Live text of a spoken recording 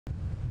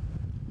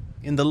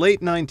In the late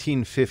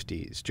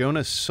 1950s,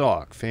 Jonas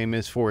Salk,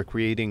 famous for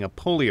creating a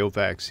polio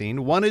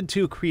vaccine, wanted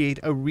to create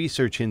a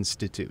research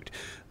institute.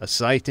 A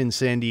site in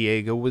San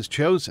Diego was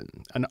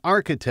chosen. An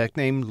architect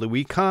named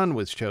Louis Kahn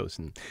was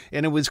chosen.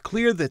 And it was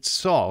clear that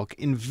Salk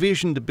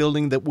envisioned a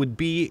building that would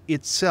be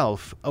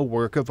itself a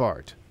work of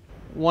art.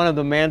 One of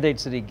the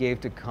mandates that he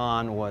gave to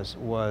Kahn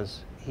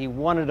was he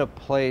wanted a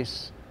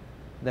place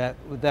that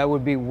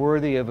would be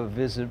worthy of a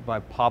visit by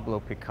Pablo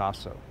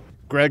Picasso.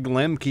 Greg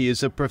Lemke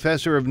is a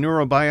professor of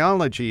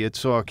neurobiology at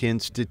Salk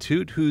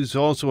Institute, who's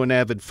also an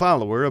avid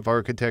follower of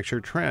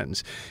architecture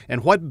trends.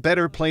 And what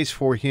better place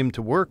for him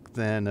to work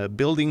than a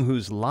building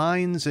whose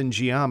lines and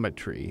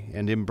geometry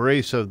and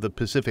embrace of the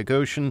Pacific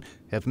Ocean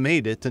have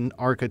made it an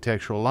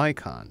architectural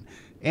icon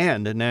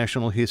and a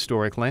National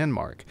Historic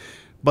Landmark.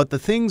 But the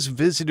things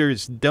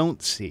visitors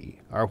don't see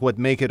are what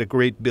make it a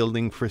great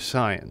building for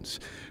science.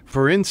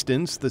 For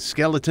instance, the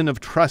skeleton of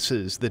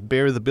trusses that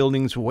bear the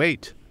building's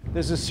weight.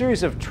 There's a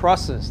series of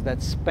trusses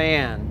that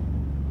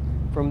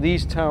span from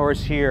these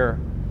towers here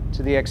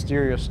to the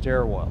exterior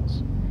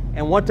stairwells.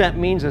 And what that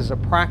means as a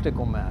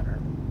practical matter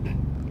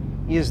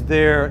is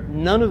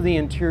none of the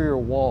interior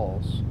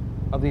walls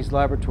of these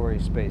laboratory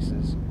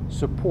spaces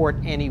support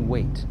any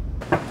weight.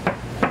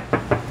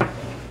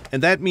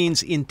 And that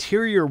means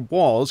interior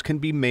walls can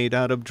be made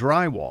out of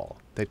drywall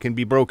that can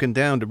be broken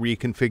down to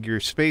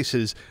reconfigure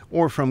spaces,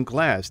 or from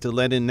glass to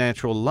let in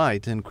natural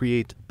light and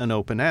create an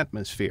open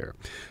atmosphere.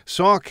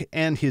 Salk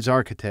and his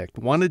architect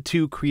wanted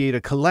to create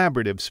a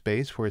collaborative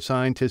space where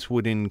scientists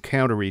would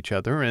encounter each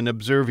other and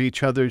observe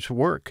each other's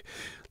work.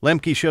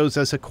 Lemke shows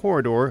us a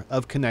corridor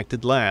of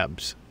connected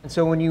labs. And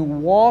so when you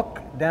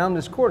walk down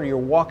this corridor, you're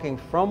walking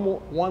from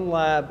one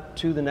lab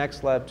to the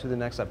next lab to the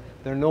next lab.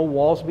 There are no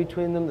walls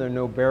between them, there are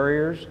no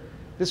barriers.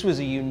 This was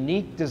a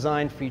unique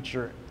design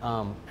feature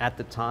at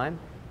the time.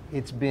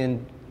 It's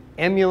been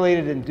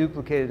emulated and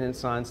duplicated in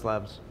science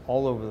labs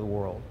all over the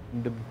world.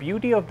 The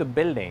beauty of the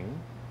building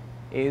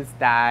is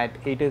that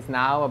it is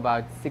now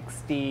about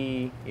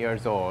 60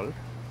 years old,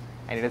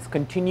 and it has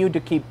continued to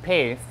keep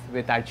pace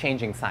with our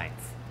changing science.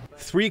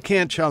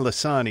 Srikant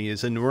Chalasani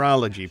is a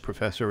neurology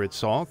professor at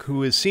Salk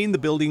who has seen the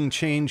building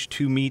change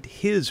to meet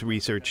his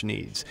research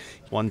needs.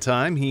 One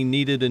time, he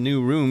needed a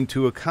new room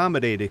to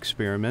accommodate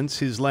experiments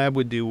his lab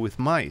would do with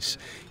mice.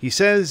 He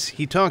says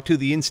he talked to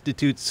the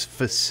Institute's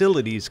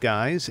facilities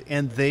guys,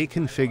 and they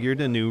configured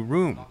a new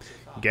room.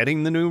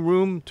 Getting the new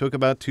room took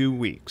about 2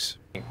 weeks.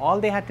 All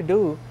they had to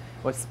do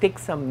was stick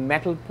some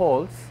metal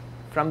poles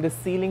from the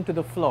ceiling to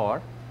the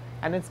floor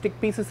and then stick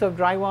pieces of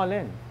drywall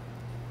in.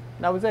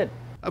 That was it.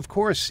 Of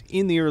course,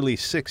 in the early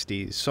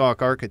 60s,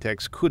 Salk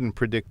architects couldn't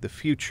predict the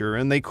future,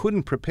 and they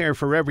couldn't prepare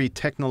for every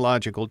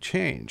technological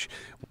change.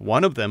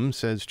 One of them,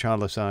 says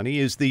Chalasani,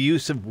 is the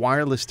use of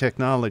wireless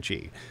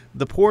technology.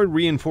 The poured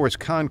reinforced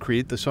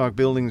concrete the Salk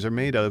buildings are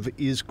made of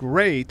is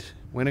great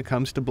when it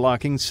comes to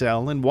blocking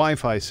cell and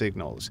Wi-Fi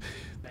signals.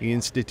 The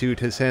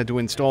Institute has had to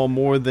install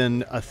more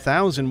than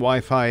 1,000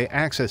 Wi-Fi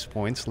access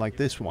points like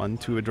this one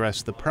to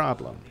address the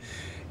problem.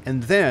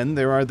 And then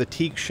there are the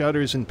teak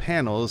shutters and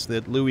panels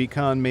that Louis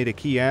Kahn made a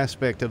key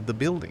aspect of the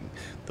building.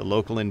 The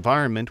local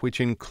environment,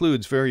 which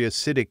includes very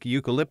acidic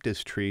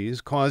eucalyptus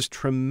trees, caused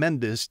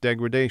tremendous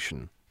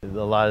degradation. A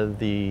lot of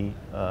the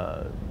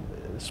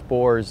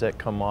spores that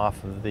come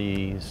off of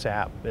the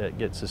sap that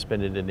get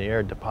suspended in the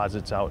air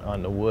deposits out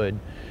on the wood,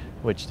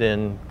 which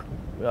then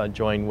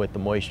joined with the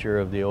moisture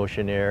of the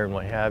ocean air and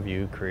what have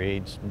you,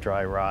 creates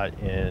dry rot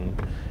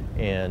and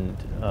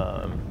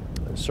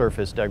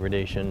surface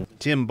degradation.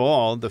 Tim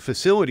Ball, the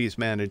facilities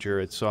manager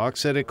at Salk,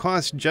 said it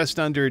cost just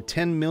under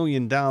 $10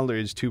 million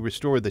to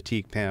restore the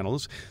teak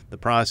panels. The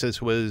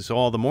process was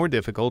all the more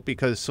difficult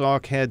because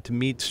Salk had to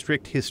meet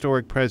strict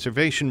historic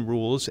preservation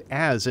rules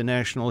as a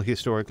National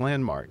Historic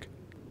Landmark.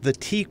 The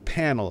teak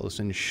panels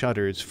and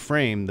shutters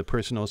frame the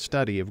personal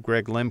study of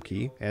Greg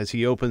Lemke as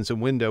he opens a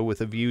window with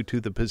a view to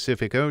the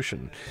Pacific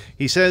Ocean.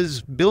 He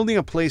says building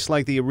a place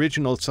like the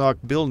original Salk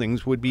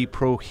buildings would be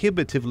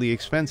prohibitively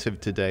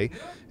expensive today,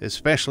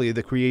 especially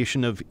the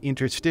creation of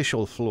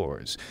interstitial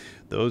floors.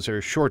 Those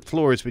are short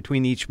floors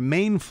between each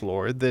main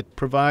floor that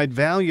provide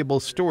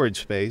valuable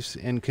storage space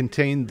and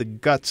contain the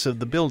guts of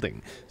the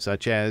building,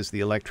 such as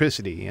the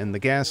electricity and the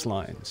gas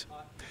lines.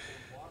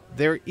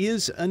 There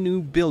is a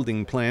new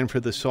building plan for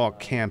the Salk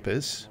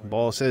campus.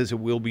 Ball says it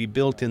will be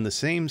built in the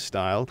same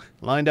style,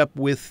 lined up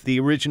with the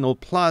original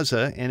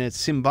plaza and its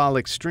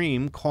symbolic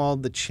stream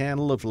called the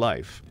Channel of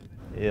Life.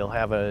 It'll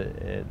have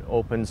an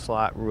open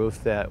slot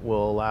roof that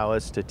will allow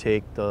us to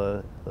take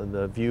the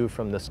view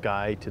from the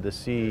sky to the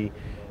sea,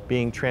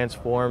 being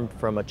transformed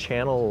from a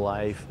channel of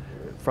life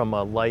from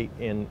a light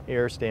and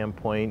air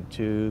standpoint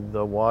to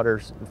the water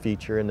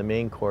feature in the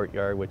main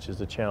courtyard, which is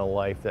the channel of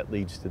life that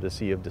leads to the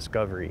Sea of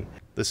Discovery.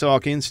 The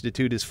Salk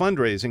Institute is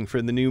fundraising for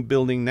the new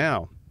building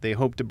now. They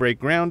hope to break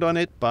ground on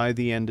it by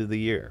the end of the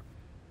year.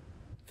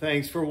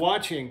 Thanks for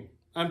watching.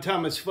 I'm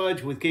Thomas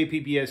Fudge with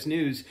KPBS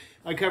News.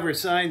 I cover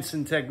science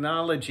and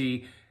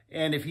technology,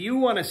 and if you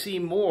want to see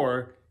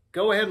more,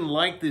 go ahead and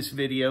like this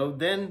video,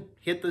 then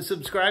hit the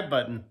subscribe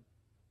button.